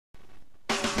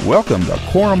Welcome to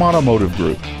Korum Automotive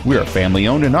Group. We are family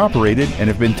owned and operated and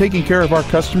have been taking care of our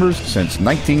customers since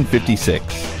 1956.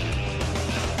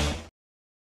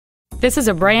 This is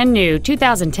a brand new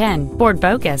 2010 Ford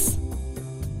Focus.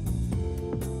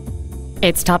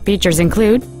 Its top features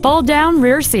include fold-down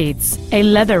rear seats, a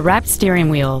leather-wrapped steering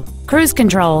wheel, cruise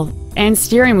control, and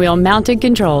steering wheel mounted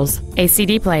controls, a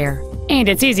CD player. And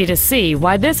it's easy to see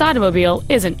why this automobile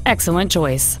is an excellent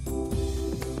choice.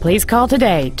 Please call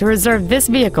today to reserve this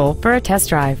vehicle for a test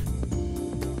drive.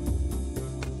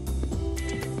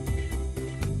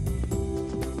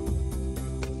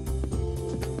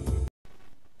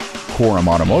 Korum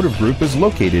Automotive Group is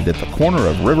located at the corner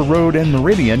of River Road and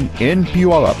Meridian in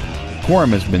Puyallup.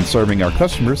 Korum has been serving our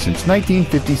customers since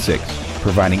 1956,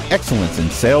 providing excellence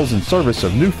in sales and service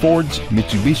of new Fords,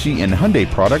 Mitsubishi, and Hyundai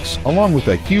products, along with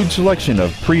a huge selection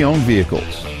of pre-owned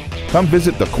vehicles. Come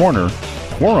visit the corner,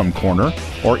 Korum Corner,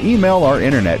 or email our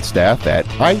internet staff at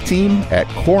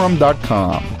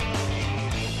iteam@korum.com.